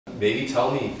maybe tell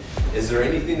me, is there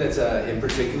anything that's in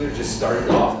particular just started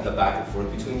off the back and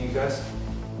forth between you guys?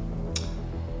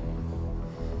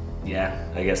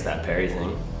 Yeah, I guess that Perry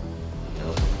thing. You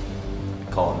know,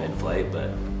 I call him mid-flight, but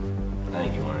I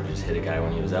think you wanted to just hit a guy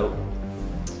when he was out.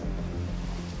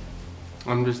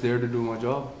 I'm just there to do my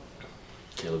job.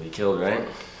 Kill be killed, right?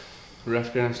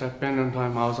 Ref didn't step in on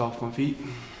time, I was off my feet.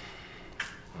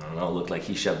 I don't know, it looked like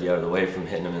he shoved you out of the way from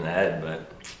hitting him in the head,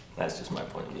 but that's just my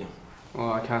point of view.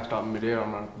 Well, I can't stop him midair,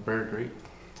 I'm not a bird, right?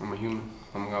 I'm a human.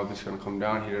 I'm obviously gonna come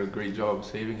down, he did a great job of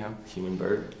saving him. Human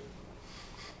bird.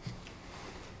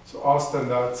 So Austin,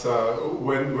 that's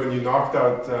when you knocked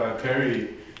out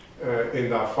Perry in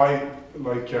that fight,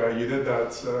 like you did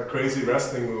that crazy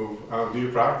wrestling move. Do you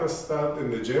practice that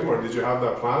in the gym, or did you have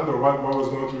that planned, or what was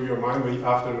going through your mind when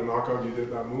after the knockout you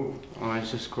did that move? Oh,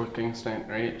 it's just quick instinct,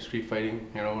 right? Street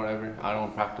fighting, you know, whatever. I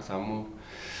don't practice that move.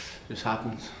 It just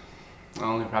happens. I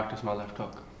only practice my left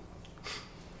hook.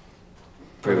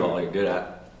 Pretty well all you're good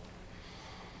at.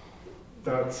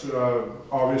 That's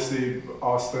obviously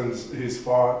he's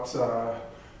fought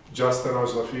Justin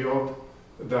Ojlafield.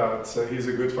 That he's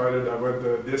a good fighter that went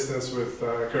the distance with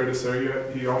Curtis Area.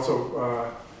 He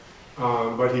also,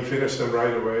 but he finished him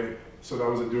right away. So that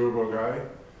was a durable guy.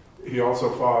 He also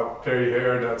fought Perry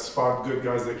Hare. That's fought good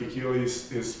guys like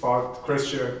Achilles. He's fought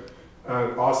Christian,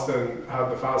 and Austin had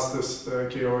the fastest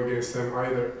KO against him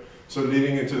either. So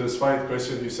leading into this fight,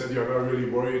 Christian, you said you're not really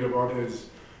worried about his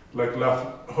like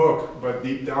left hook, but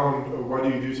deep down, what do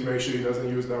you do to make sure he doesn't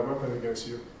use that weapon against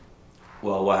you?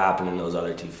 Well, what happened in those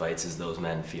other two fights is those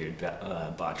men feared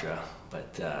Batra,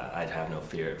 but I'd have no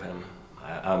fear of him.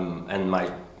 And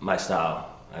my style.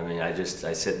 I mean, I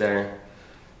sit there.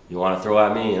 You want to throw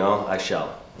at me, you know, I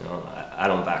shell. You know, I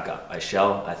don't back up. I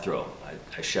shell, I throw.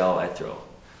 I shell, I throw.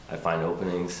 I find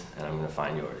openings, and I'm gonna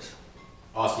find yours.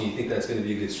 Austin, you think that's going to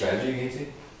be a good strategy against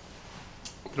you?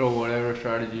 Throw whatever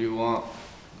strategy you want.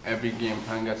 Every game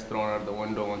plan gets thrown out of the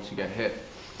window once you get hit.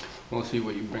 We'll see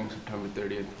what you bring September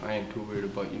 30th. I ain't too worried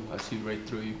about you. I see right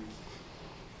through you.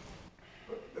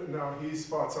 Now, he's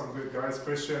fought some good guys.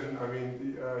 Christian, I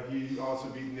mean, he also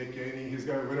beat Nick Ganey. He's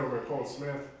got a win over Cole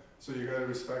Smith, so you got to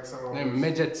respect some of they're those.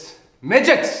 midgets.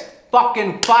 Midgets!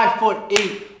 Fucking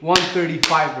 5'8",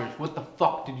 135ers. What the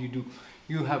fuck did you do?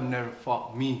 You have never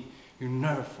fought me. You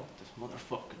never fought this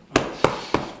motherfucker.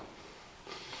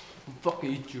 I'm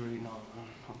fucking eat you right now, man.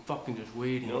 I'm fucking just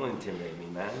waiting. You don't intimidate me,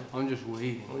 man. I'm just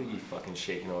waiting. Look at you fucking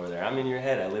shaking over there. I'm in your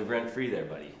head. I live rent-free there,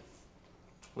 buddy.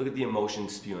 Look at the emotion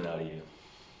spewing out of you.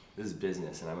 This is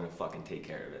business, and I'm gonna fucking take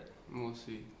care of it. We'll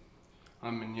see.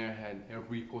 I'm in your head. You're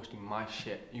reposting my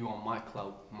shit. You on my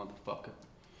clout, motherfucker.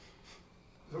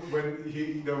 So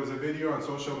when there was a video on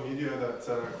social media that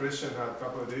Christian had a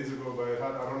couple of days ago, but it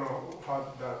had, I don't know how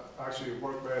that actually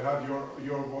worked, but it had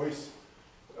your voice.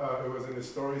 It was in the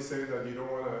story saying that you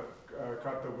don't want to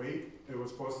cut the weight. It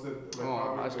was posted. Like,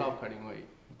 oh, I stopped cutting weight.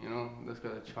 You know, this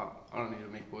guy's a chop. I don't need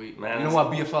to make weight. Man, you know what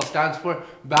BFL stands for?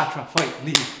 Batra, fight,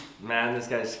 leave. Man, this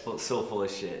guy's so full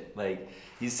of shit. Like,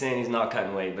 he's saying he's not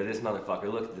cutting weight, but this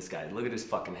motherfucker, look at this guy. Look at his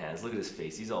fucking hands. Look at his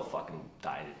face. He's all fucking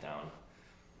dieted down.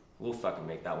 We'll fucking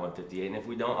make that 158, and if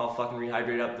we don't, I'll fucking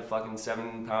rehydrate up the fucking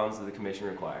 7 pounds that the commission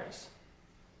requires.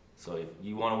 So if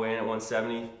you want to weigh in at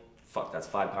 170, fuck, that's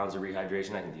 5 pounds of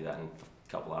rehydration. I can do that in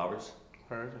a couple hours.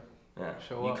 Perfect. Yeah.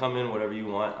 Show you up. come in, whatever you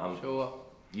want. Show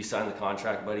up. You sign the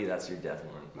contract, buddy. That's your death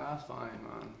warrant. That's fine,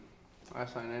 man. I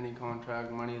sign any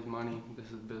contract. Money is money. This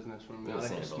is business for me. I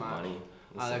like to smash.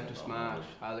 I like to smash.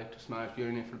 I like to smash. You're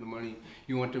in it for the money.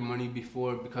 You want the money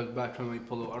before because Batra might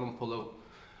pull out. I don't pull out.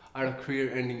 I had a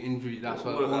career-ending injury. That's the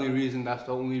only reason. That's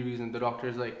the only reason. The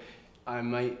doctor's like, I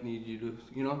might need you to,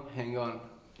 you know, hang on.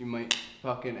 You might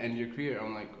fucking end your career.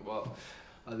 I'm like, well,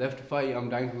 I left to fight. I'm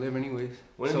dying to live anyways.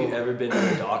 When have you ever been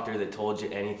to a doctor that told you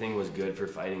anything was good for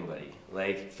fighting, buddy?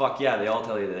 Like, fuck yeah, they all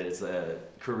tell you that it's a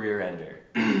career ender.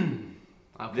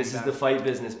 This is the fight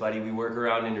business, buddy. We work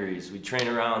around injuries. We train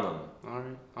around them.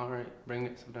 All right. Bring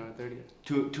it September 30th.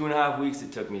 2.5 weeks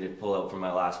it took me to pull out from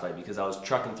my last fight because I was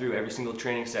trucking through every single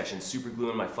training session, super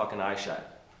gluing my fucking eye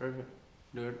shut. Perfect.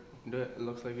 Do it. It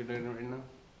looks like you're doing it right now.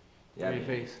 Yeah. Your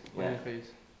face. Your face.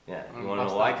 Yeah. You want to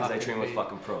know why? Because I train with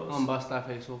fucking pros. I'm bust that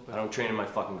face open. I don't train in my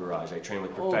fucking garage. I train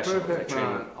with professionals. Oh, perfect,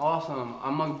 man. Awesome.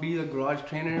 I'm gonna be the garage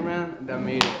trainer, man, that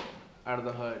made it out of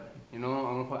the hood. You know,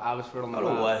 I'm gonna put Abbotsford on the map.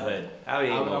 Out of what hood?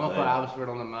 I'm gonna put Abbotsford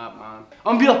on the map, man.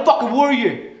 I'm gonna be a fucking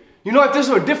warrior. You know, if this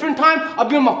was a different time, I'd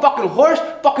be on my fucking horse,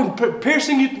 fucking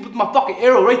piercing you with my fucking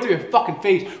arrow right through your fucking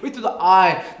face, right through the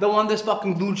eye. The one that's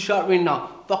fucking glued shut right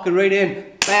now. Fucking right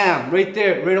in. Bam. Right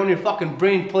there. Right on your fucking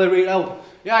brain. Pull it right out.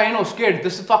 Yeah, you know, scared.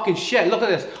 This is fucking shit. Look at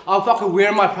this. I'll fucking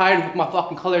wear my pride with my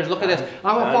fucking colors. Look at this.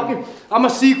 I'm a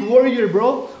Sikh warrior,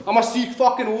 bro. I'm a Sikh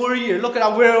fucking warrior. Look at,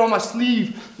 I wear it on my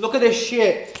sleeve. Look at this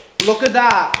shit. Look at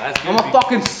that. I'm a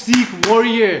fucking Sikh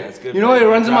warrior. That's good, you know, it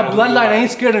runs in my bloodline. I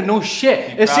ain't scared of no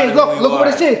shit. It says, look what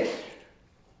it says.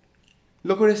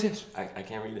 Look what it says. I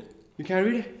can't read it. You can't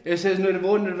read it? It says, no,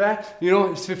 you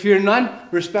know, fear none,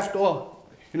 respect all.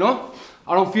 You know?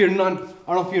 I don't fear none.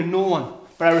 I don't fear no one.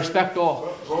 But I respect all.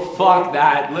 Fuck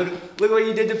that. Look what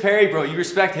you did to Perry, bro. You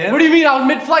respect him? What do you mean? I was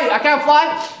mid-flight. I can't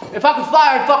fly? If I could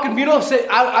fly, I'd fucking, you know,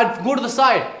 I'd go to the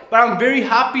side. But I'm very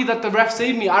happy that the ref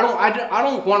saved me. I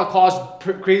don't want to cause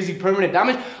crazy permanent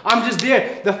damage. I'm just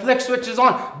there. The flick switch is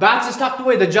on. Bats is tucked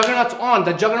away. The Juggernaut's on.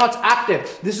 The Juggernaut's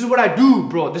active. This is what I do,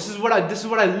 bro. This is what I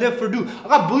live for. I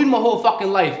got bullied my whole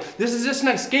fucking life. This is just an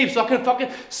escape so I can fucking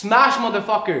smash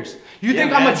motherfuckers. You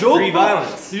think I'm a joke, free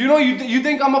violence. You know, you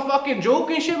think I'm a fucking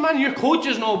joke and shit, man? Your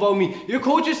coaches know about me. Your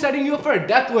coach is setting you up for a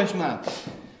death wish, man.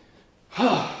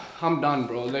 I'm done,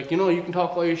 bro. Like, you know, you can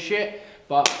talk all your shit,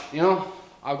 but, you know,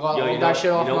 I got all that shit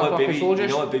off my fucking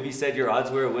soldiers. You know what Bibby said your odds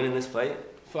were of winning this fight?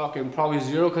 Fucking probably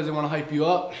 0 because they want to hype you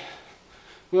up.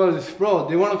 Bro,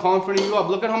 they want to confident you up.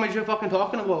 Look at how much you're fucking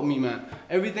talking about me, man.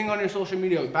 Everything on your social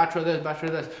media, Batra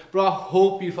this. Bro, I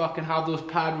hope you fucking have those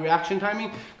pad reaction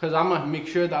timing because I'm going to make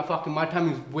sure that fucking my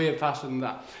timing's way faster than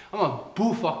that. I'm going to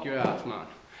boo fuck your ass, man.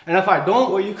 And if I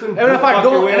don't, well, you couldn't and if I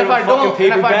don't,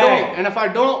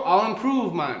 I'll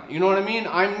improve, man. You know what I mean?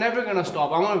 I'm never gonna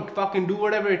stop. I'm gonna fucking do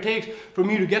whatever it takes for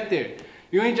me to get there.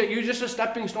 You're just a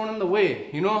stepping stone in the way,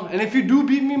 you know? And if you do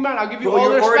beat me, man, I'll give you all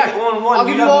the respect. I'll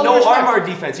give you all the respect. You have no armbar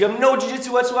defense. You have no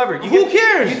jiu-jitsu whatsoever. Who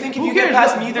cares? You think if you get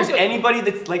past me, there's anybody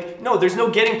that's like, no, there's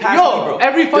no getting past me, bro.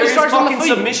 Every fight starts on the fight.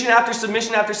 Submission after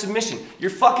submission after submission.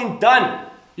 You're fucking done.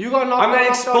 You got knocked out. I'm gonna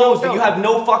expose that you have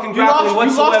no fucking grappling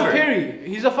whatsoever. You lost to Perry.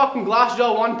 He's a fucking glass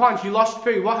jaw, one punch. You lost to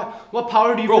Perry. What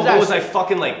power do you possess? Bro, what was I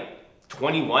fucking like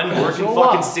 21 working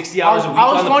fucking 60 hours a week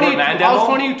on the Portman demo? I was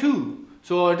 22.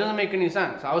 So it doesn't make any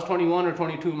sense. I was 21 or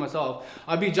 22 myself.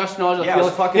 I'd be just now. Yeah, I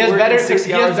was fucking working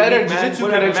 60 hours a week, man.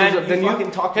 Whatever, man. Than you. He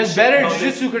has better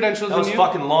jiu-jitsu credentials than you. That was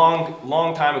fucking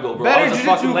long time ago, bro. I was a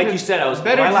fucking, like you said,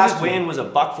 my last weigh-in was a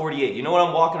 $148. You know what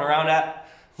I'm walking around at?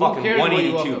 Fucking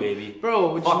 182, baby.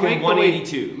 Bro, just fucking make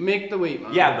 182. Make the weight,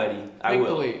 man. Yeah, buddy. I will. Make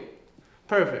the weight.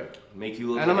 Perfect. Make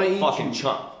you look like a fucking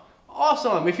chump.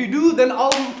 Awesome. If you do, then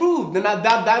I'll improve. Then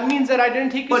that means that I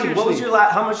didn't take you seriously. What was your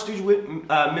last? How much did you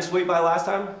miss weight by last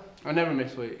time? I never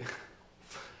miss weight.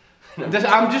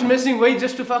 I'm just missing weight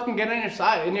just to fucking get in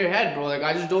your head, bro. Like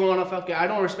I just don't want to fucking. I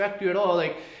don't respect you at all.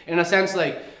 Like in a sense,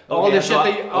 like. All this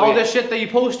shit that you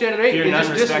posted, right? Fear none,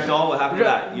 respect all. What happened to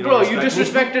that? You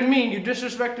disrespected me. You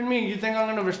disrespected me. You think I'm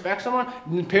gonna respect someone?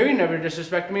 Perry never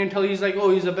disrespected me until he's like, oh,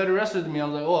 he's a better wrestler than me. I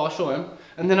was like, oh, I'll show him.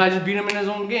 And then I just beat him in his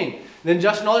own game. Then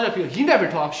Justin Alder, he never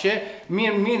talks shit. Me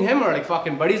and him are like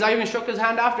fucking buddies. I even shook his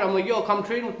hand after. I'm like, yo, come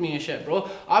train with me and shit, bro.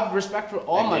 I have respect for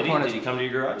all my opponents. Did he come to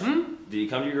your garage? Did he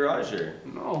come to your garage or?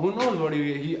 No, who knows what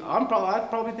I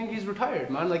probably think he's retired,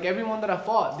 man. Like everyone that I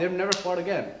fought, they've never fought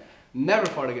again. Never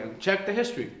fought again. Check the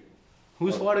history.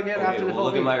 Who's fought again after the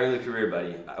look at my early career,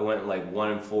 buddy. I went like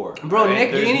 1-4. Bro, right?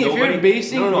 Nick Gainey, if you're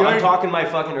basing... No, I'm talking my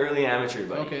fucking early amateur,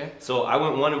 buddy. Okay. So I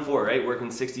went 1-4, right? Working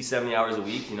 60, 70 hours a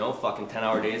week, you know, fucking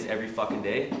 10-hour days every fucking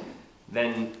day.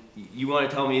 Then you want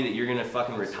to tell me that you're going to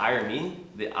fucking retire me?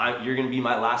 That you're going to be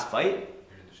my last fight?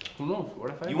 Who knows?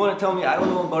 What if I... You want to tell me I don't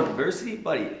know about adversity?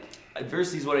 Buddy,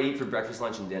 adversity is what I eat for breakfast,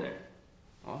 lunch, and dinner.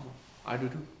 Awesome. I do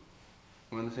too.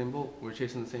 We're in the same boat. We're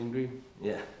chasing the same dream.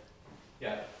 Yeah.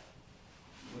 Yeah.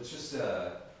 Let's just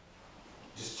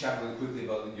chat really quickly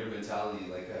about your mentality,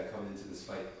 like coming into this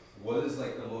fight. What is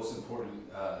like the most important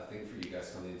thing for you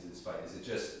guys coming into this fight? Is it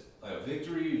just a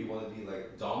victory? Or you want to be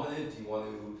like dominant? Do you want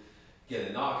to get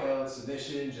a knockout,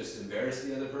 submission, just embarrass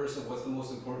the other person? What's the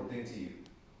most important thing to you?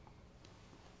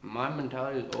 My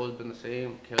mentality has always been the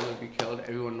same. Kill or be killed.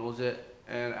 Everyone knows it.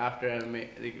 And after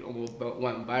MMA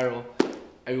went viral,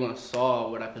 everyone saw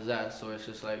what I possessed, so it's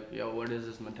just like, yo, what is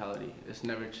this mentality? It's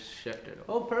never just shifted.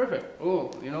 Oh, perfect.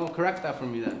 Oh, you know, correct that for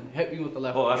me then. Hit me with the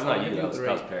left. Oh, that's not you, that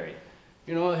was Perry.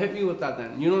 You know, hit me with that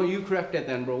then. You know, you correct it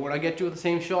then, bro. When I get you with the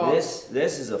same shot. This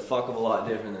is a fuck of a lot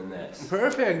different than this.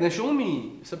 Perfect. Then show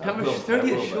me. September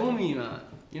 30th, show me, man.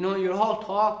 You know, you're all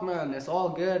talk, man. It's all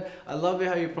good. I love it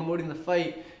how you're promoting the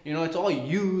fight. You know, it's all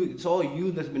you. It's all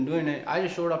you that's been doing it. I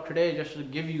just showed up today just to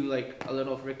give you like a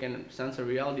little freaking sense of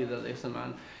reality that, listen,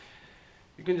 man,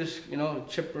 you can just, you know,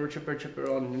 chipper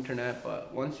on the internet,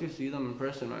 but once you see them in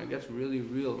person, man, it gets really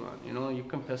real, man. You know, you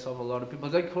can piss off a lot of people.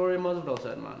 It's like Corey Masvidal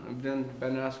said, man. And then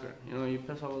Ben Askren, you know, you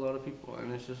piss off a lot of people,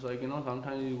 and it's just like, you know,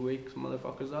 sometimes you wake some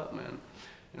motherfuckers up, man.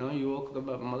 You know, you woke the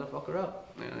motherfucker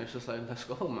up, and it's just like, let's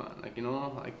go, man. Like, you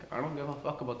know, like, I don't give a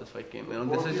fuck about this fight game. You know,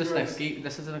 this is just an escape.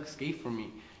 This is an escape for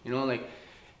me. You know, like,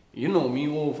 you know me,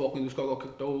 oh, fucking this guy got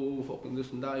kicked out, fucking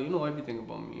this and that. You know everything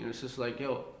about me. And it's just like,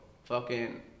 yo,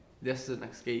 fucking, this is an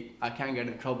escape. I can't get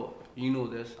in trouble. You know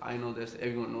this, I know this,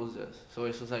 everyone knows this. So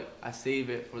it's just like, I save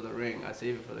it for the ring, I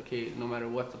save it for the cage. No matter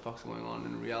what the fuck's going on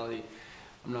in reality,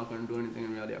 I'm not gonna do anything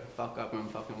in reality. I can fuck up and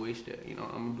fucking waste it. You know,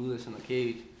 I'm gonna do this in the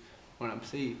cage when I'm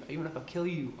safe. Even if I kill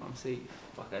you, I'm safe.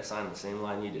 Fuck, I signed the same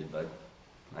line you did, bud.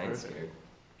 I ain't scared.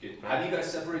 How do you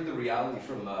guys separate the reality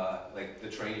from like the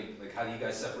training? Like, how do you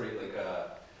guys separate like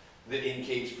the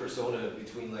in-cage persona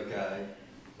between like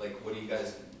what do you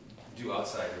guys do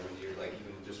outside, or when you're like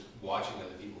even just watching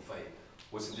other people fight?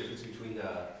 What's the difference between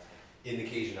in the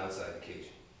cage and outside the cage?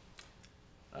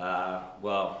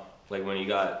 Well, like when you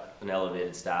got an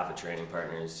elevated staff of training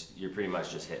partners, you're pretty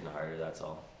much just hitting harder. That's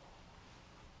all.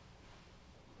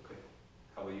 Okay.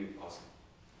 How about you, Austin?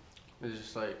 It's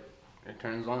just like, it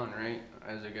turns on, right?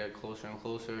 As they get closer and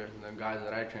closer, the guys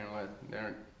that I train with,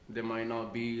 they might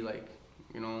not be like,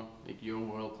 you know, like your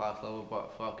world class level,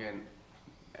 but fucking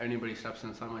anybody steps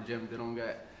inside my gym, they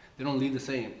don't leave the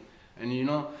same. And you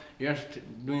know, you're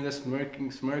doing this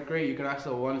smirk rate, you can ask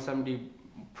a 170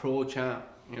 pro champ,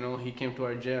 you know, he came to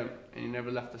our gym and he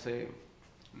never left the same.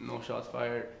 No shots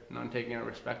fired, none taken. I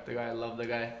respect the guy, I love the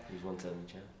guy. He's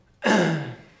 170 champ.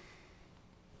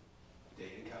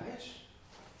 Dating Kaish?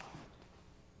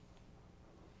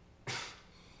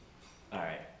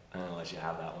 Alright, I'm gonna let you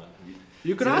have that one.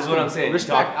 You can so ask this is what I'm saying.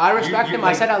 Respect. I respect him.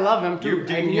 Like, I said I love him too. You're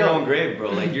digging your own grave, bro.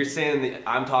 Like you're saying that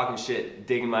I'm talking shit,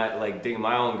 digging my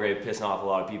own grave, pissing off a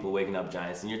lot of people, waking up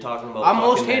giants, and you're talking about. I'm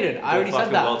most hated. I already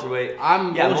said that. Welterweight.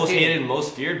 I'm most hated and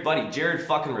most feared, buddy. Jared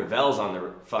fucking Revell's on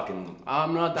the fucking.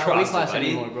 I'm not that weight class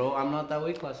anymore, bro. I'm not that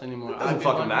weight class anymore. It doesn't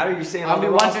fucking matter. You're saying I'll on be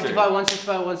the 155,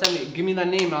 roster. 165, 170. Give me that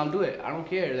name, I'll do it. I don't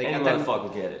care. Like, Any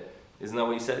motherfucker get it. Isn't that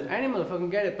what you said? Any motherfucker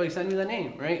get it, but you send me the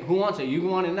name, right? Who wants it? You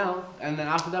want it now, and then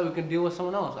after that we can deal with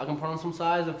someone else. I can put on some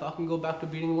size and fucking go back to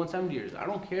beating 170ers. I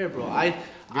don't care, bro.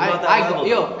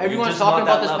 Everyone's talking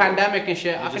about this pandemic and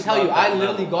shit. I can tell you, I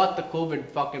literally got the COVID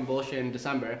fucking bullshit in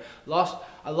December. I lost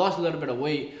a little bit of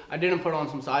weight. I didn't put on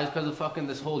some size because of fucking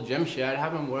this whole gym shit. I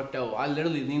haven't worked out. I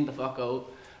literally leaned the fuck out,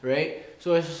 right?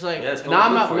 So it's just like, now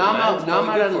I'm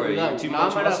at too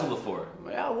much muscle before.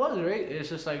 Yeah, it was, right? It's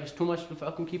just like, it's too much to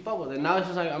fucking keep up with. And now it's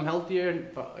just like, I'm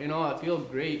healthier, you know, I feel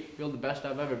great, feel the best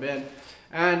I've ever been.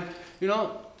 And, you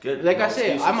know, good. Like I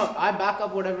say, I back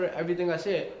up everything I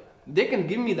say. They can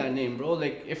give me that name, bro.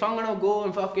 Like, if I'm gonna go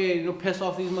and fucking, you know, piss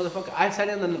off these motherfuckers, I said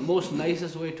it in the most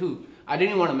nicest way too. I didn't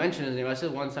even want to mention his name. I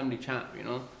said 170 champ, you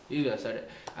know? You guys said it.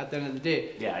 At the end of the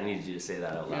day. Yeah, I needed you to say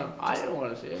that out loud. Yeah, I didn't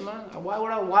want to say it, man. Why would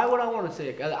I want to say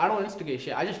it? I don't instigate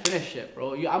shit. I just finish shit,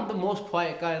 bro. I'm the most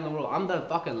quiet guy in the world. I'm the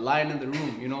fucking lion in the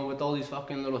room, you know, with all these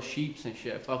fucking little sheeps and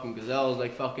shit. Fucking gazelles,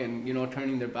 like fucking, you know,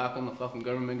 turning their back on the fucking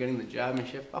government, getting the jab and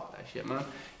shit. Fuck that shit, man.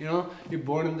 You know, you're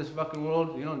born in this fucking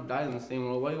world. You don't die in the same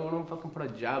world. Why do you want to fucking put a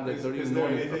jab that don't even know?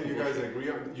 Is there anything you guys agree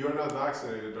on? You're not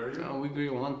vaccinated, are you? No, we agree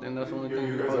on one thing. That's the only thing.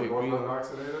 You guys are both not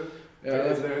vaccinated? Yeah,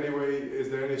 is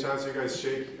there any chance you guys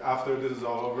shake after this is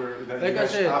all over? That like you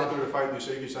guys, I said, after the fight, you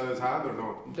shake each other's hand or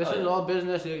no? This is all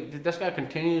business. This guy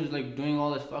continues like doing all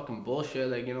this fucking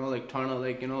bullshit, like, you know, like trying to,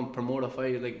 like, you know, promote a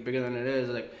fight like bigger than it is,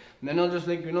 like. Then he'll just,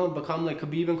 like, you know, become like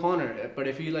Khabib and Conor. But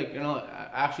if he, like, you know,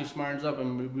 actually smartens up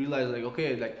and realizes, like,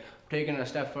 okay, like, taking a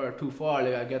step too far,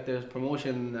 like, I get this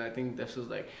promotion, I think this is,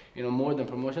 like, you know, more than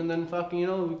promotion, then fucking, you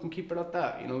know, we can keep it at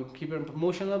that, you know, we can keep it in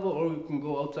promotion level, or we can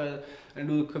go outside and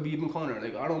do Khabib and Conor.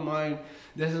 Like, I don't mind.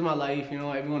 This is my life, you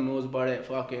know, everyone knows about it.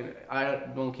 Fucking, I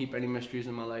don't keep any mysteries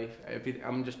in my life.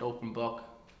 I'm just open book.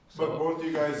 So. But both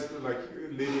you guys, like,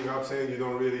 leading up saying you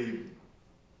don't really,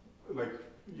 like,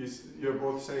 you're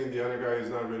both saying the other guy is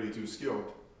not really too skilled.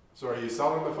 So are you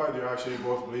selling the fight? Do you actually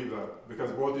both believe that? Because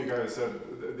both you guys said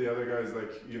the other guy's,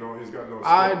 like, you know, he's got no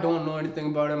skill. I don't know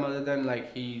anything about him other than,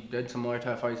 like, he did some Muay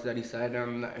Thai fights that he said,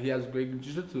 and he has great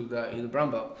jiu-jitsu, that he's a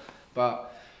brown belt.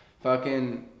 But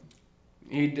fucking,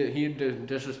 he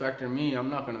disrespected me. I'm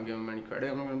not gonna give him any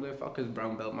credit. I'm not gonna be like, fuck his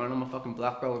brown belt, man. I'm a fucking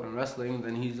black belt in wrestling. And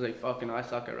then he's like, fucking, I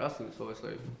suck at wrestling. So it's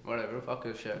like, whatever, fuck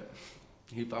his shit.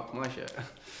 He fucked my shit.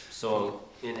 So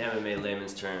in MMA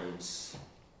layman's terms,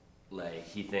 like,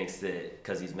 he thinks that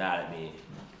because he's mad at me,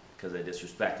 because I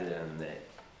disrespected him, that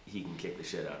he can kick the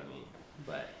shit out of me.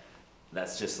 But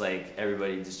that's just like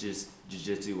everybody, just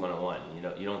jiu-jitsu 101. You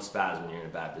know, you don't spaz when you're in a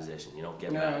bad position. You don't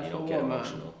get mad. You don't get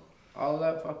emotional. Man. All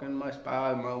that fucking, my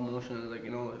spaz, my emotions, like,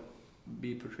 you know, like,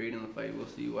 be portrayed in the fight. We'll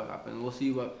see what happens. We'll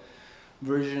see what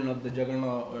version of the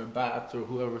Juggernaut or Bats or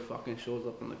whoever fucking shows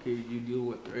up in the cage you deal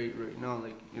with right now.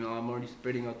 Like, you know, I'm already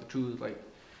spitting out the truth. Like,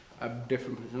 I have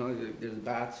different personalities. Like, there's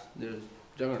Bats, there's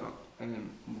Juggernaut. And then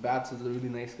Bats is a really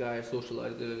nice guy,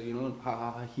 socializer, you know, ha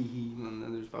ha ha he he. And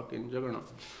then there's fucking Juggernaut.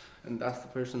 And that's the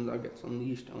person that gets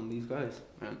unleashed on these guys.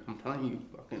 And I'm telling you,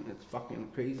 fucking, it's fucking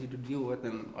crazy to deal with.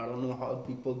 And I don't know how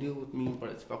people deal with me, but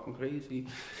it's fucking crazy.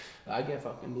 I get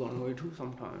fucking blown away too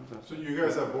sometimes. So you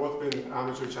guys have both been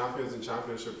amateur champions in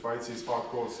championship fights. He's fought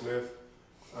Cole Smith.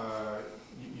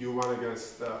 You won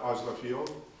against Ajla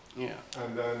Field. Yeah.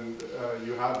 And then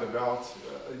you had the belt.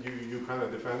 You kind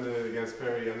of defended it against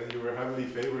Perry, and then you were heavily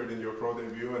favored in your pro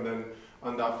debut. And then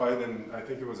on that fight, and I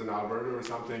think it was in Alberta or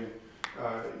something,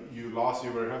 you lost.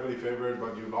 You were heavily favored,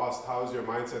 but you lost. How's your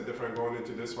mindset different going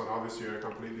into this one? Obviously, you're a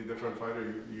completely different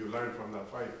fighter. You learned from that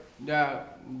fight. Yeah,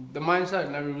 the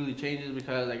mindset never really changes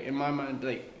because, like, in my mind,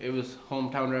 like, it was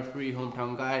hometown referee,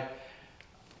 hometown guy.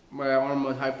 My arm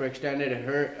was hyperextended, it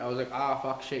hurt. I was like, ah,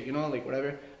 fuck shit, you know, like,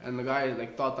 whatever. And the guy,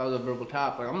 like, thought that was a verbal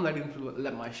tap. Like, I'm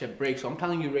let my shit break. So I'm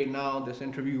telling you right now, this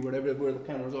interview, whatever, where the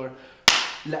cameras are,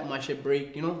 let my shit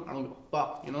break, you know? I don't give a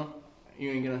fuck, you know? You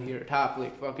ain't gonna hear a tap.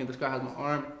 Like, fucking, this guy has my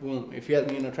arm, boom. If he has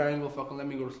me in a triangle, fucking let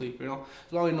me go to sleep, you know?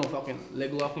 As long as no fucking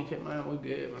leg locking shit, man, we're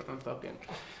good, man. I'm fucking.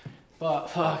 But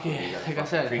fuck yeah, like I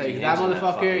said, like that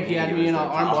motherfucker, he had me in an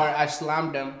armbar, I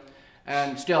slammed him,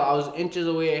 and still I was inches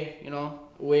away, you know,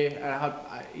 away. And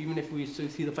even if we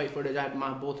see the fight footage, I had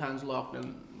my both hands locked,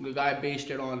 and the guy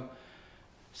based it on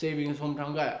saving his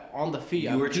hometown guy on the feet.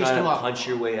 You were trying to punch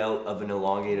your way out of an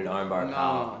elongated armbar.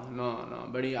 No.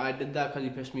 But I did that because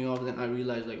he pissed me off. Then I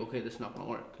realized, like, okay, this is not gonna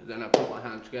work. Then I put my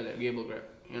hands together, gable grip,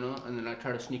 you know, and then I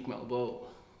tried to sneak my elbow.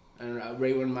 And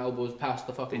right when my elbow was past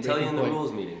the fucking. They tell you in the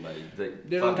rules meeting, buddy.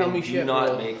 They don't tell me shit. Do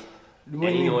not make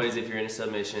any noise if you're in a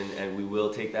submission, and we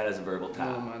will take that as a verbal tap.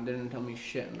 No, man, they didn't tell me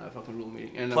shit in that fucking rule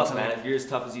meeting. And plus, man, if you're as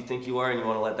tough as you think you are and you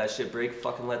want to let that shit break,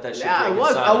 fucking let that shit break.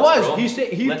 Yeah, I was.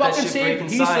 He fucking saved.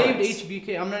 He saved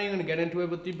HBK. I'm not even gonna get into it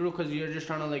with you, bro, because you're just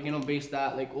trying to, like, you know, base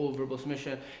that, like, oh, verbal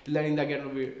submission, letting that get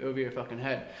over your fucking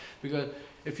head. Because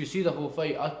if you see the whole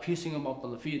fight, I was piecing him up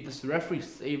on the feet. This referee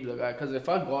saved the guy. Because if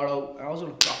I got out, I was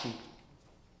gonna fucking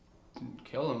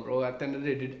kill him, bro. At the end of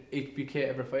the day, did HBK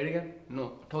ever fight again?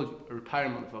 No. I told you, a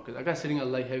retired motherfucker. That guy's sitting at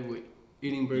light heavyweight,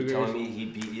 eating burgers. You're telling me he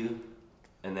beat you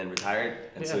and then retired?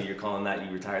 And so you're calling that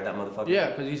you retired that motherfucker?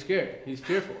 Yeah, because he's scared. He's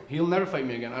fearful. He'll never fight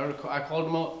me again. I called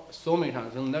him out so many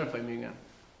times. He'll never fight me again.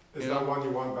 Is that one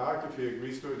you want back? If he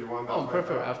agrees to it, you want that fight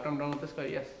perfect. back? After I'm done with this guy,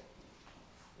 yes.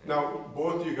 Now,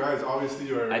 both you guys, obviously,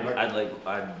 you're.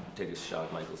 I'd take a shot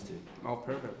at Michaels too. Oh,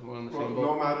 perfect. We're on the Well, same boat.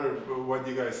 no matter what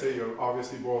you guys say, you're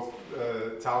obviously both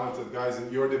talented guys,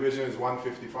 and your division is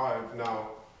 155 now.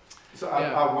 So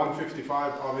at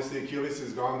 155, obviously Achilles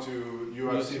is gone to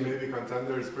UFC, maybe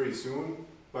contenders pretty soon,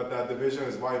 but that division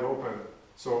is wide open.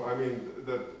 So I mean,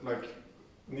 that, like,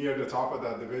 near the top of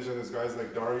that division is guys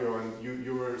like Dario, and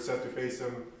you were set to face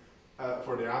him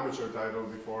for the amateur title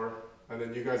before. And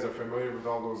then you guys are familiar with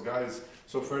all those guys.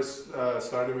 So first,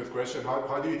 starting with Christian,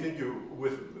 how do you think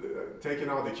with taking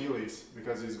out Achilles,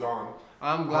 because he's gone?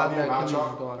 I'm glad that Achilles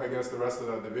is gone. Against the rest of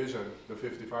that division, the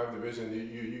 55 division?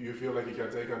 You feel like you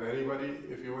can take on anybody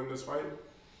if you win this fight?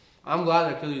 I'm glad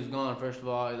that Achilles is gone. First of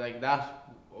all, like, that's,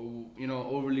 you know,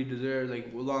 overly deserved. Like,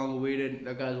 long awaited.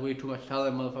 That guy's way too much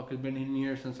talent. Motherfucker's been in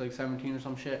here since like 17 or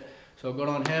some shit. So good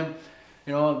on him.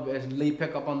 You know, it's late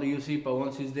pickup on the UFC, but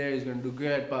once he's there, he's gonna do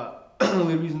good. But the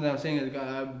only reason that I'm saying is I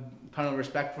have kind of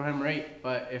respect for him, right?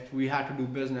 But if we had to do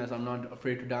business, I'm not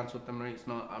afraid to dance with him, right?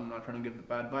 I'm not trying to give the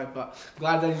bad vibe, but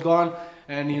glad that he's gone,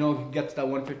 and, you know, he gets that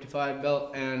 155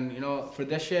 belt. And, you know, for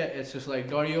this shit, it's just like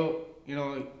Dario, you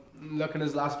know, look at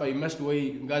his last fight, he missed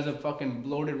weight. Guys are fucking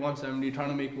bloated 170, trying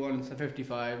to make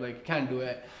 155, like, can't do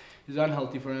it. He's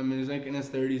unhealthy for him, and he's like in his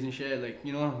 30s and shit. Like,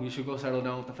 you know, you should go settle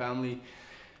down with the family.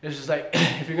 It's just like,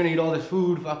 if you're gonna eat all this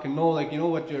food, fucking know, like, you know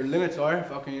what your limits are.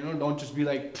 Fucking, you know, don't just be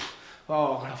like,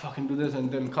 oh, I'm gonna fucking do this,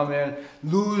 and then come in,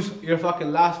 lose your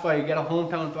fucking last fight, get a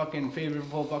hometown fucking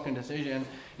favorable fucking decision.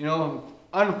 You know,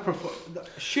 the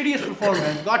shittiest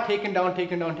performance, got taken down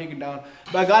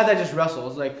by a guy that just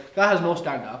wrestles. Like, guy has no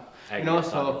stand up. You know,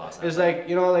 so it's like,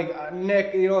 you know, like,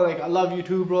 Nick, you know, like, I love you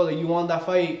too, bro. Like, you won that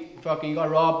fight, fucking, you got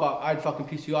robbed, but I'd fucking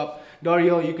piece you up.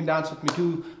 Dario, you can dance with me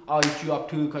too. I'll eat you up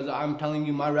too, because I'm telling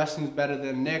you, my wrestling's better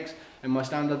than Nick's, and my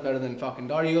stand-up's better than fucking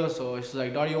Dario. So it's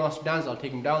like, Dario wants to dance, I'll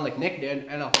take him down like Nick did,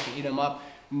 and I'll fucking eat him up.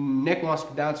 Nick wants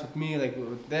to dance with me like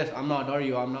with this. I'm not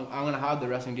Dario. I'm gonna have the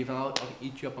wrestling defense. I'll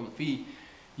eat you up on the feet.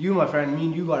 You, my friend, me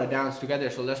and you gotta dance together.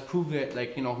 So let's prove it.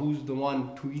 Like, you know, who's the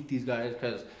one to eat these guys?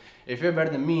 Because if you're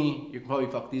better than me, you can probably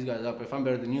fuck these guys up. If I'm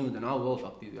better than you, then I will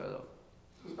fuck these guys up.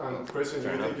 And Christian, do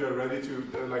you think you're ready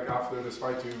to, like after this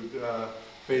fight, to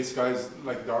face guys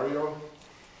like Dario?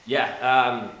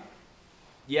 Yeah,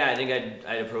 I think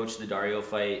I'd approach the Dario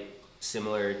fight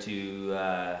similar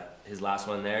to his last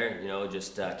one there. You know,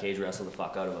 just cage wrestle the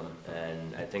fuck out of him,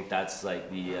 and I think that's like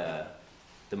the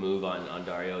move on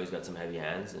Dario. He's got some heavy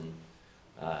hands, and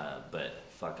but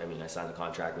fuck, I mean, I signed a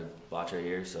contract with Batra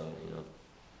here, so you know,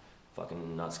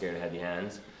 fucking not scared of heavy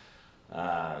hands.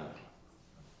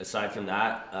 Aside from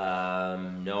that,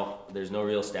 no, there's no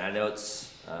real standouts.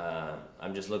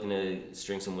 I'm just looking to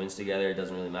string some wins together. It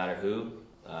doesn't really matter who.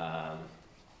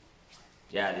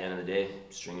 Yeah, at the end of the day,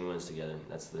 stringing wins together.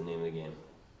 That's the name of the game.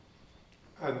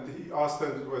 And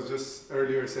Austin was just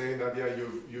earlier saying that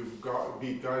you've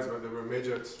beat guys, but they were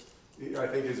midgets. I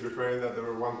think he's referring that there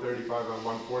were 135 and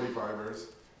 145ers.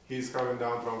 He's coming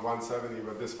down from 170,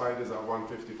 but this fight is at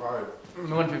 155.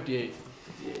 158.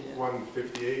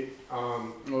 158.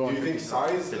 Do you think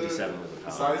size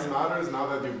matters now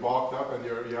that you've bulked up and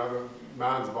you have a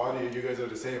man's body? You guys are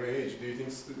the same age. Do you think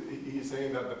he's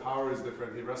saying that the power is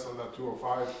different? He wrestled at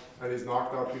 205 and he's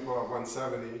knocked out people at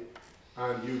 170,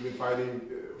 and you've been fighting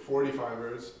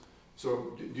 45ers.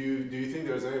 So do you think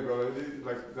there's any validity?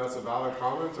 Like that's a valid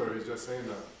comment, or he's just saying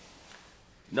that?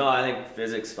 No, I think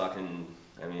physics fucking.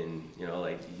 I mean, you know,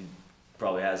 like he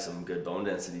probably has some good bone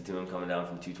density to him coming down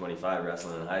from 225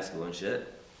 wrestling in high school and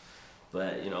shit.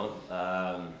 But you know,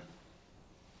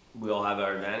 we all have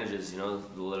our advantages. You know,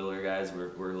 the littler guys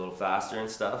we're a little faster and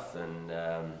stuff, and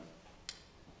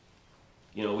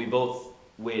you know, we both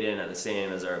weighed in at the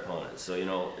same as our opponents. So you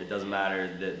know, it doesn't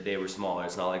matter that they were smaller.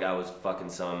 It's not like I was fucking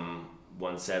some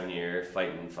 170er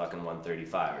fighting fucking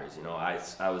 135ers. You know,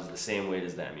 I was the same weight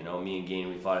as them. You know, me and Gain,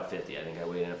 we fought at 50. I think I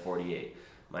weighed in at 48.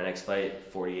 My next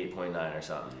fight, 48.9 or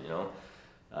something, you know.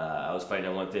 I was fighting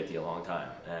at 150 a long time,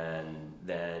 and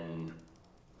then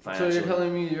financially. So you're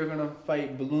telling me you're gonna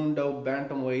fight ballooned out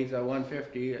bantamweights at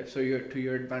 150, so you're to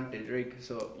your advantage, right?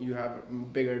 So you have a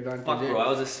bigger advantage. Fuck, bro, I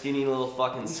was a skinny little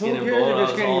fucking skin and Who bone. cares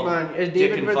if you're skinny, man? It's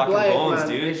David versus fucking Goliath, bones, man.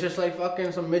 dude. It's just like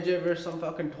fucking some midget versus some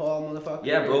fucking tall motherfucker.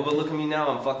 Yeah, bro, but look at me now.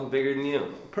 I'm fucking bigger than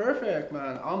you. Perfect,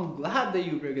 man. I'm glad that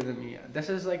you're bigger than me. This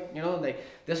is like, you know, like,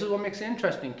 this is what makes it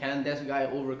interesting. Can this guy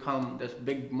overcome this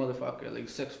big motherfucker, like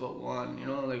 6'1", you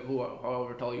know, like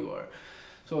however tall you are?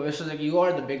 So it's just like, you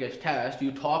are the biggest test.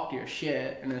 You talked your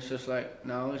shit, and it's just like,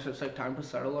 now it's just like time to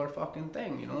settle our fucking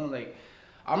thing, you know? Like,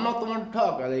 I'm not the one to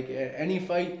talk. Like, any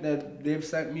fight that they've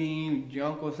sent me,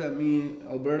 Gianco sent me,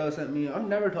 Alberto sent me, I've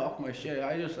never talked my shit.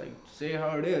 I just like say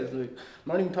how it is. Like,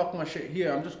 I'm not even talking my shit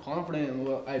here. I'm just confident in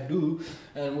what I do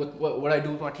and with what I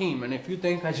do with my team. And if you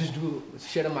think I just do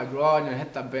shit in my garage and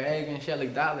hit the bag and shit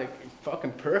like that, like,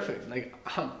 fucking perfect. Like,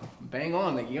 I'm bang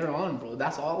on. Like, you're on, bro.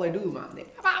 That's all I do, man.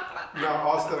 Now,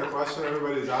 Austin, a question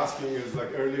everybody's asking is, like,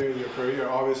 earlier in your career,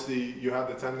 obviously you had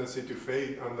the tendency to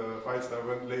fade on the fights that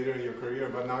went later in your career,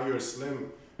 but now you're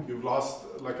slim. You've lost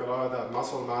like a lot of that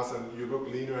muscle mass and you look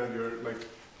leaner, and you're like,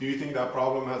 do you think that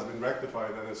problem has been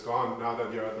rectified and it's gone now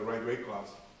that you're at the right weight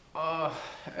class?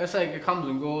 It's like it comes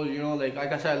and goes, you know, like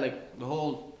I said, like the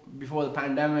whole, before the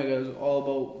pandemic, it was all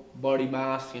about body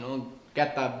mass, you know,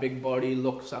 get that big body,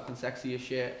 look fucking sexy as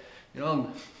shit, you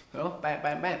know, bam,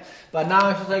 bam, bam. But now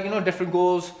it's just like, you know, different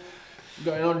goals,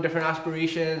 you know, different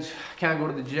aspirations. Can't go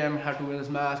to the gym, have to wear this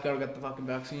mask, gotta get the fucking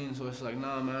vaccine. So it's like,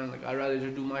 nah, man, like I'd rather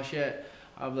just do my shit.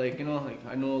 I've like, you know, like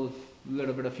I know a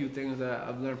little bit, a few things that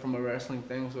I've learned from my wrestling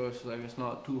thing, so it's like it's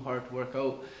not too hard to work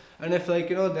out. And if like,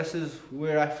 you know, this is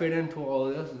where I fit into all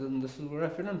this, then this is where I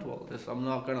fit into all this. I'm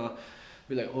not gonna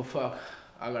be like, oh fuck,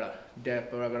 I gotta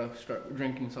dip or I gotta start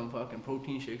drinking some fucking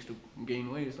protein shakes to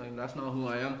gain weight. It's like, that's not who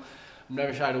I am. I've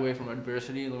never shied away from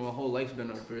adversity. Like, my whole life's been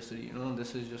adversity, you know.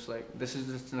 This is just like, this is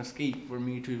just an escape for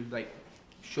me to like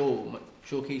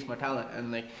showcase my talent.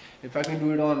 And like, if I can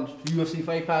do it on UFC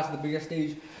FIGHT PASS, the biggest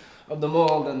stage of them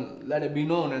all, then let it be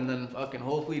known. And then fucking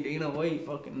hopefully Dana White,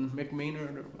 fucking Mick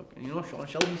Maynard, or fucking, you know, Sean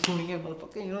Shelby's tuning in,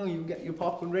 motherfucker, you know, you get your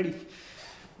popcorn ready.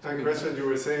 And Christian, you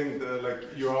were saying like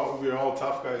we're all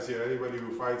tough guys here. Anybody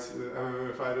who fights,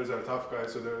 MMA fighters are tough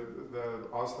guys. So the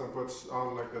Austin puts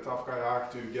on like the tough guy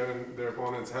act to get in their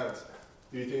opponent's heads.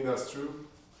 Do you think that's true?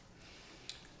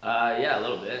 Yeah, a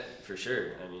little bit for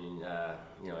sure. I mean,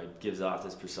 you know, it gives off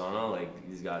this persona, like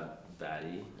he's got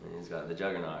Batty and he's got the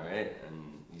Juggernaut, right?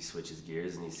 And he switches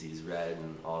gears and he sees red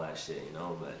and all that shit, you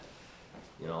know. But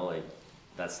you know, like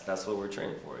that's what we're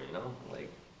training for, you know, like.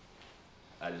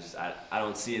 I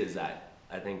don't see it as that.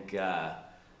 I think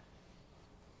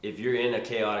if you're in a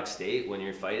chaotic state when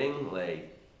you're fighting,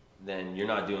 like, then you're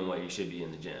not doing what you should be in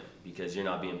the gym, because you're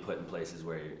not being put in places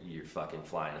where you're fucking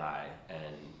flying high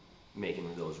and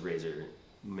making those razor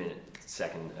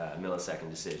millisecond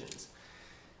decisions.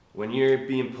 When you're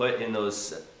being put in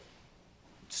those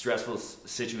stressful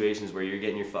situations where you're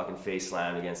getting your fucking face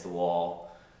slammed against the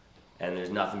wall and there's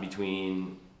nothing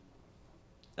between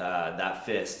that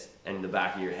fist and the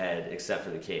back of your head except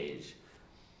for the cage,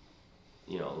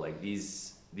 you know, like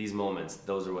these moments,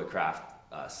 those are what craft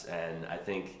us. And I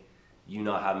think you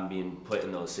not having been put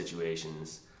in those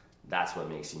situations, that's what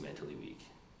makes you mentally weak.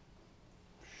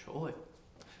 Show it.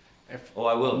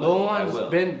 I will. No one's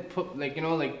been put, like, you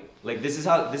know, like this is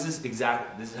how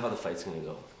the fight's gonna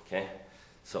go. Okay,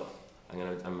 so I'm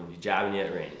gonna be jabbing you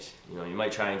at range. You know, you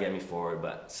might try and get me forward,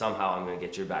 but somehow I'm gonna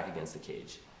get your back against the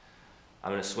cage.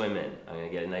 I'm gonna swim in. I'm gonna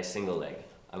get a nice single leg.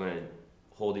 I'm gonna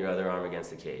hold your other arm against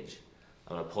the cage.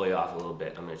 I'm gonna pull you off a little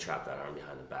bit. I'm gonna trap that arm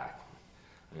behind the back.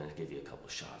 I'm gonna give you a couple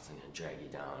shots. I'm gonna drag you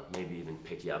down, maybe even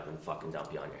pick you up and fucking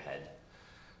dump you on your head.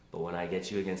 But when I get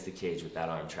you against the cage with that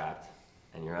arm trapped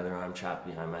and your other arm trapped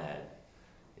behind my head,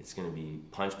 it's gonna be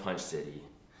punch city,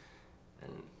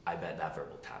 and I bet that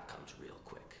verbal tap comes real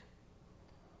quick.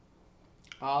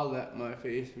 I'll let my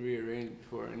face rearrange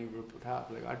before any verbal tap.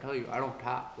 Like, I tell you, I don't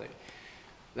tap. Like,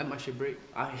 let my shit break.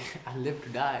 I live to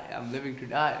die. I'm living to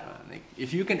die, man. Like,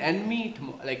 if you can end me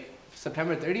like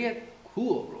September 30th,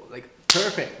 cool, bro. Like,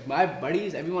 perfect. My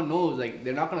buddies, everyone knows, like,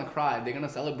 they're not gonna cry. They're gonna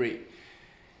celebrate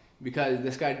because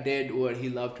this guy did what he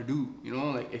loved to do. You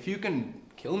know, like, if you can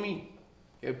kill me,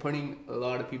 you're putting a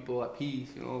lot of people at peace.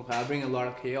 You know, I bring a lot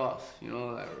of chaos. You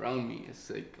know, around me, it's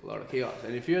like a lot of chaos.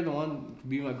 And if you're the one to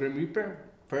be my Grim Reaper,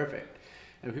 perfect.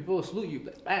 And people will salute you,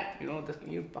 like, bang, you know, this,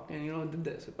 you fucking, you know, did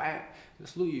this, bang, they'll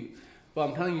salute you. But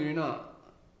I'm telling you, you're not.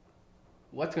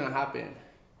 What's gonna happen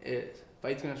is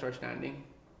fight's gonna start standing,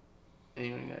 and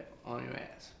you're gonna get on your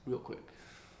ass real quick.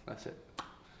 That's it.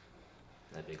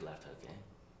 That big left hook,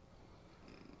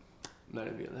 eh? Let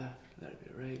it be a left, let it be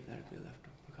a right, let it be a left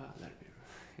uppercut, let it be,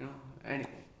 you know,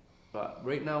 anything. But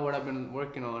right now, what I've been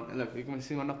working on, and look, you can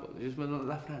see my knuckles. Just with my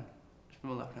left hand, just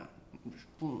with my left hand,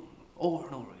 just boom, over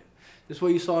and over again. This is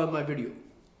what you saw in my video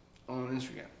on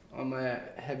Instagram, on my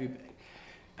heavy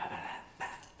bag.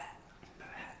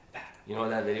 You know what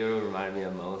that video reminded me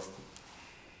of most?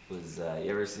 Was, you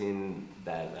ever seen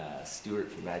that Stuart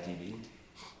from Mad TV?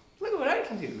 Look at what I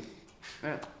can do.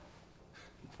 Yeah.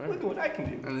 Look at what I can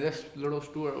do. And this little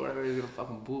Stuart, whatever, is gonna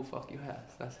fucking boo fuck your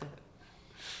ass. That's it.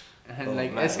 And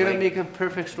like, man, it's gonna make a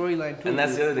perfect storyline too. And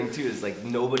that's the other thing too, is like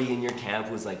nobody in your camp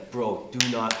was like, bro,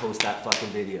 do not post that fucking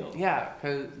video. Yeah,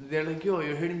 cause they're like, yo,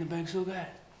 you're hitting the bag so good.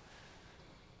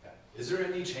 Is there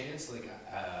any chance, like,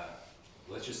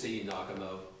 let's just say you knock him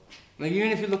out? Like,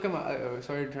 even if you look at my,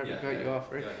 sorry to cut you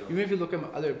off, right? Even if you look at my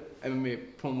other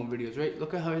MMA promo videos, right?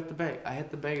 Look at how I hit the bag. I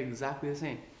hit the bag exactly the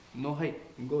same. No height.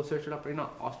 You go search it up right now.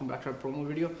 Austin Batra promo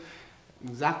video.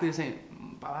 Exactly the same.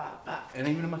 And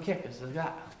even in my kick, it's like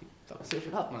that. Search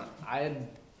it up, man. I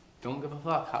don't give a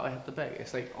fuck how I hit the bag.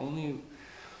 It's like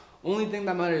only thing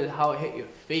that matters is how I hit your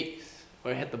face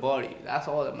or hit the body. That's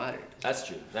all that matters. That's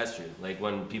true. That's true. Like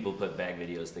when people put bag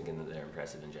videos thinking that they're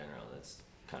impressive in general, that's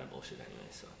kind of bullshit anyway.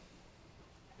 So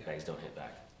bags don't hit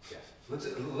back. Yeah.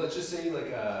 Let's just say,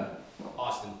 like,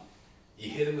 Austin, you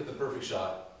hit him with the perfect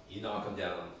shot, you knock him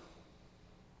down.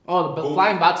 Oh, the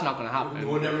flying bat's not gonna happen.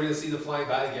 We're never gonna see the flying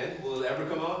bat again. Will it ever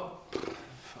come out?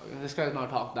 This guy's not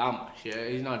talked that much, yeah.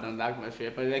 He's not done that much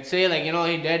shit. But like, say, like, you know,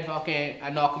 he dead fucking, I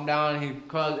knock him down, he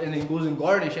calls, and he goes and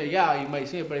guard and shit. Yeah, you might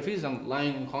see it. But if he's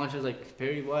lying unconscious, like,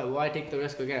 Perry, why take the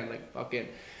risk again? Like, fucking,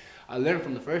 I learned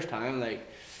from the first time, like,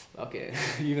 okay,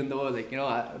 even though, like, you know,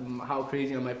 how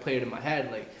crazy I might play it in my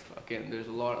head, like, fucking, there's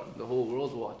a lot of, the whole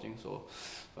world's watching, so,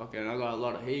 fucking, I got a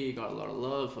lot of hate, got a lot of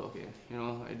love, okay, you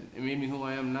know, it made me who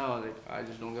I am now. Like, I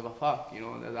just don't give a fuck, you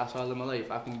know, that's how I live my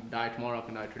life. I can die tomorrow, I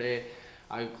can die today.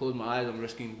 I close my eyes, I'm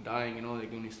risking dying, you know,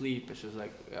 like when you sleep, it's just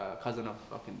like a cousin of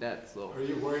fucking death, so. Are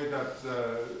you worried that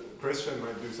Christian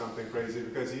might do something crazy?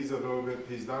 Because he's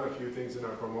done a few things in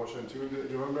our promotion too. Do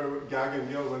you remember Gagan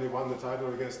Gill when he won the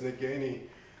title against Nick Gainey?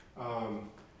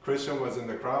 Christian was in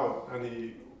the crowd and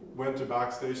he went to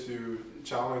backstage to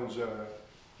challenge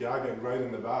Gagan right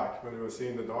in the back when he was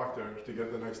seeing the doctor to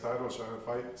get the next title shot and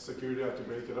fight. Security had to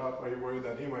break it up. Are you worried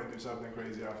that he might do something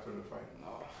crazy after the fight?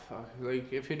 No, fuck.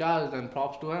 Like, if he does, then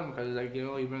props to him, because, like, you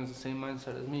know, he brings the same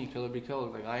mindset as me, kill or be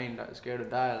killed. Like, I ain't that scared to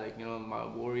die. Like, you know, my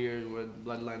warriors, where the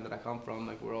bloodline that I come from,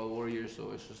 like, we're all warriors,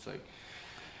 so it's just like,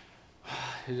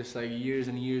 it's just like years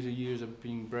and years and years of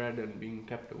being bred and being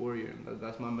kept a warrior. And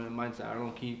that's my mindset. I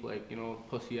don't keep, like, you know,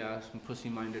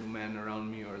 pussy-minded men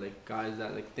around me, or like guys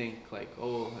that like think like,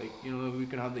 oh, like, you know, we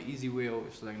can have the easy way out.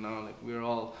 It's like, no, like, we're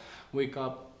all wake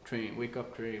up, train, wake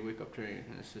up, train, wake up, train.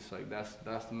 And it's just like that's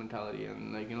the mentality.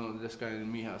 And like, you know, this guy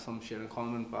and me have some shit in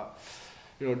common, but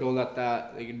you know, don't let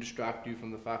that like distract you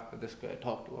from the fact that this guy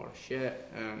talked a lot of shit,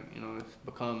 and you know, it's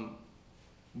become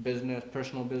business,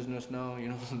 personal business now, you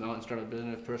know, now instead of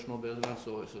business, personal business.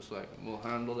 So it's just like, we'll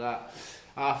handle that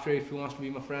after. If he wants to be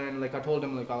my friend, like I told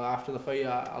him, like after the fight,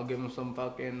 I'll give him some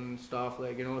fucking stuff,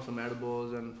 like, you know, some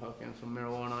edibles and fucking some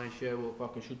marijuana and shit. We'll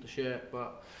fucking shoot the shit,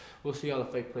 but we'll see how the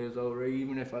fight plays out, right?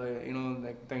 Even if I, you know,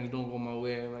 like things don't go my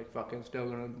way, like fucking still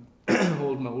gonna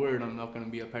hold my word. I'm not gonna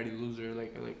be a petty loser.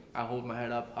 Like I hold my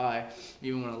head up high.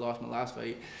 Even when I lost my last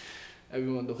fight,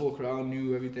 everyone, the whole crowd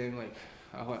knew everything. Like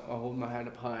I hold my head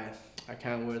up high. I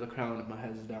can't wear the crown if my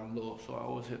head is down low, so I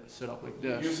always sit up like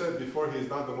this. You said before he's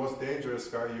not the most dangerous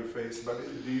guy you face, but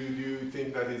do you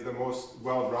think that he's the most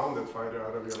well-rounded fighter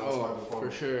out of your last five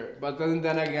opponents? For sure. But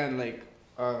then again, like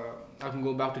I can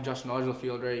go back to Justin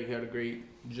Ogelfield, right? He had a great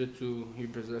jiu-jitsu. He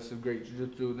possesses great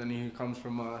jiu-jitsu. Then he comes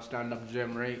from a stand-up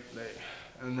gym, right? Like,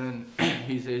 and then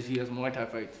he says he has Muay Thai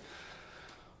fights.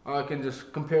 I can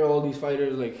just compare all these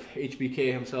fighters, like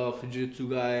HBK himself, a jiu-jitsu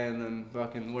guy, and then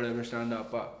fucking whatever stand-up.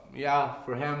 But yeah,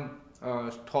 for him,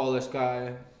 tallest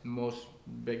guy, most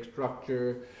big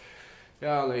structure.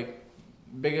 Yeah, like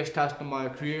biggest test of my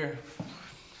career,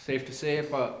 safe to say.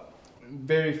 But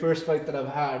very first fight that I've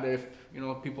had, if you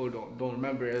know people don't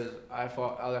remember, is I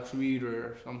fought Alex Reed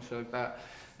or some shit like that,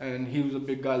 and he was a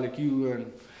big guy like you,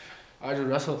 and I just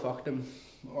wrestle fucked him.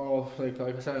 Oh, like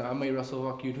I said, I might wrestle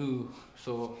fuck you too.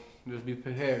 So just be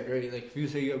prepared, right? Like if you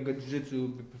say you have good jiu-jitsu,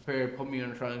 be prepared. Put me in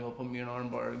a triangle, put me in an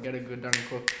armbar, get a good down and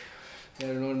cook.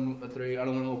 Yeah, I don't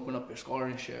want to open up your scar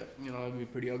and shit. You know, it'd be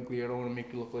pretty ugly. I don't want to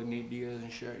make you look like Nate Diaz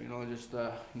and shit. You know, just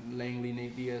Langley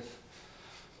Nate Diaz.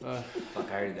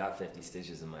 Fuck, I already got 50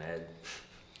 stitches in my head.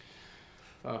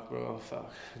 Fuck, bro,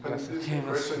 fuck. That's the name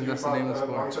of a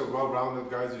bunch of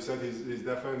well-rounded guys. You said he's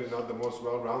definitely not the most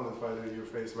well-rounded fighter you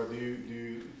faced, but do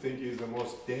you think he's the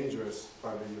most dangerous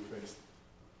fighter you faced?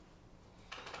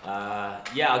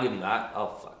 Yeah, I'll give him that.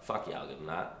 Fuck yeah, I'll give him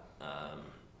that.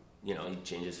 You know, he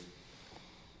changes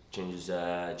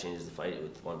the fight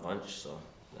with one punch, so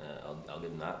I'll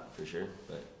give him that for sure.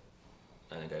 But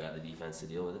I think I got the defense to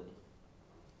deal with it.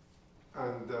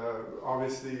 And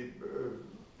obviously,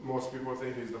 most people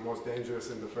think he's the most dangerous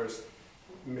in the first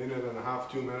minute and a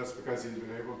half, 2 minutes, because he's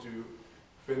been able to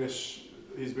finish.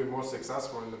 He's been most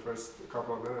successful in the first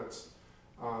couple of minutes.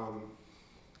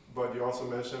 But you also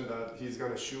mentioned that he's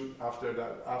gonna shoot after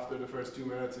that. After the first 2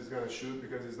 minutes, he's gonna shoot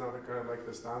because he's not kind of like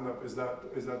the stand-up. Is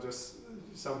that just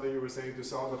something you were saying to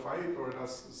sell the fight, or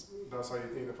that's how you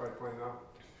think the fight playing out?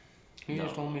 He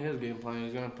just told me his game plan.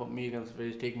 He's gonna put me against the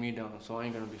face, take me down, so I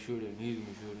ain't gonna be shooting. He's gonna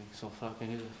be shooting. So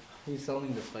fucking he's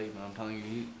selling this fight, man. I'm telling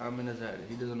you, I'm in his head.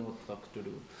 He doesn't know what the fuck's to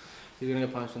do. He's gonna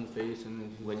get punched in the face,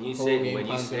 and when you say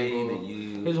that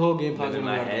you his whole game plan live in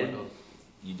my head,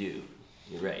 you do.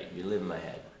 You're right. You live in my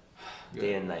head.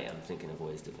 Day and night, I'm thinking of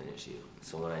ways to finish you.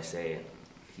 So when I say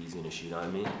he's gonna shoot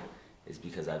on me, it's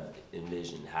because I've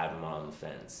envisioned having him on the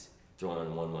fence, throwing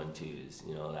 1-1-2s.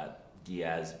 You know, that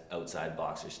Diaz outside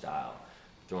boxer style,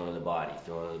 throwing to the body,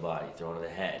 throwing to the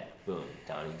head. Boom,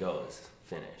 down he goes.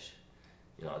 Finish.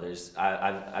 You know,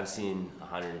 I've seen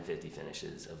 150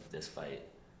 finishes of this fight.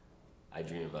 I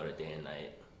dream about it day and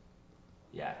night.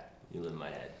 Yeah, you live in my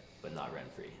head, but not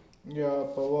rent-free. Yeah,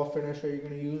 but what finish are you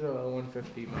going to use at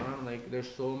 150, man? Like,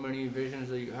 there's so many visions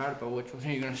that you had, but which one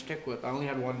are you going to stick with? I only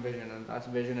had one vision, and that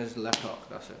vision is left hook.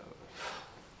 That's it.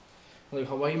 Like,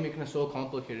 why are you making it so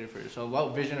complicated for yourself?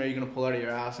 What vision are you going to pull out of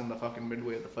your ass in the fucking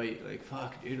midway of the fight? Like,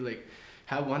 fuck, dude. Like,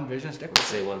 have one vision, stick with it.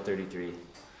 Let's say 133.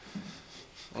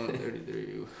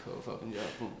 133. Oh, fucking job.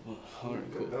 All right,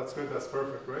 cool. That's good. That's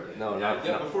perfect, right? No,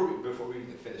 yeah. Before we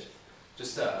finish,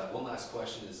 just one last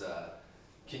question is,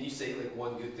 can you say like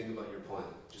one good thing about your opponent?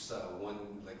 Just one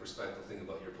like respectful thing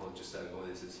about your opponent, just going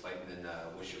into this fight, and then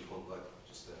wish your opponent luck,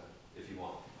 just if you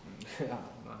want. Yeah,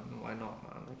 man, why not,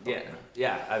 man? Like,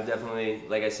 yeah. I've definitely,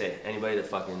 like I say, anybody that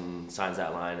fucking signs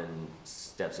that line and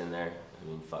steps in there, I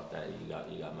mean, fuck that. You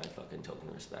got my fucking token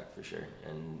of respect for sure.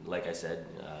 And like I said,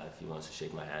 if he wants to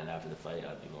shake my hand after the fight,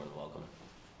 I'd be more than welcome.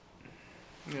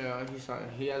 Yeah,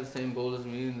 he has the same goal as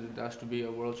me, and that's to be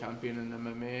a world champion in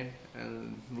MMA.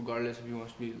 And regardless if he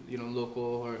wants to be, you know, local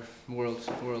or world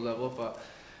level, but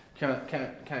can't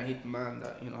hate the man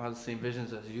that, you know, has the same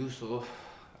visions as you. So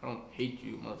I don't hate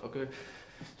you, motherfucker.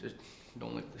 Just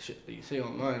don't like the shit that you say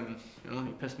online. You know,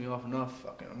 you piss me off enough.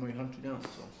 Fucking, I'm gonna hunt you down.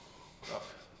 So, fuck.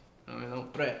 I mean,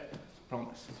 don't threat.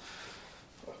 Promise.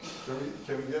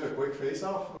 Can we get a quick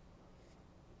face-off?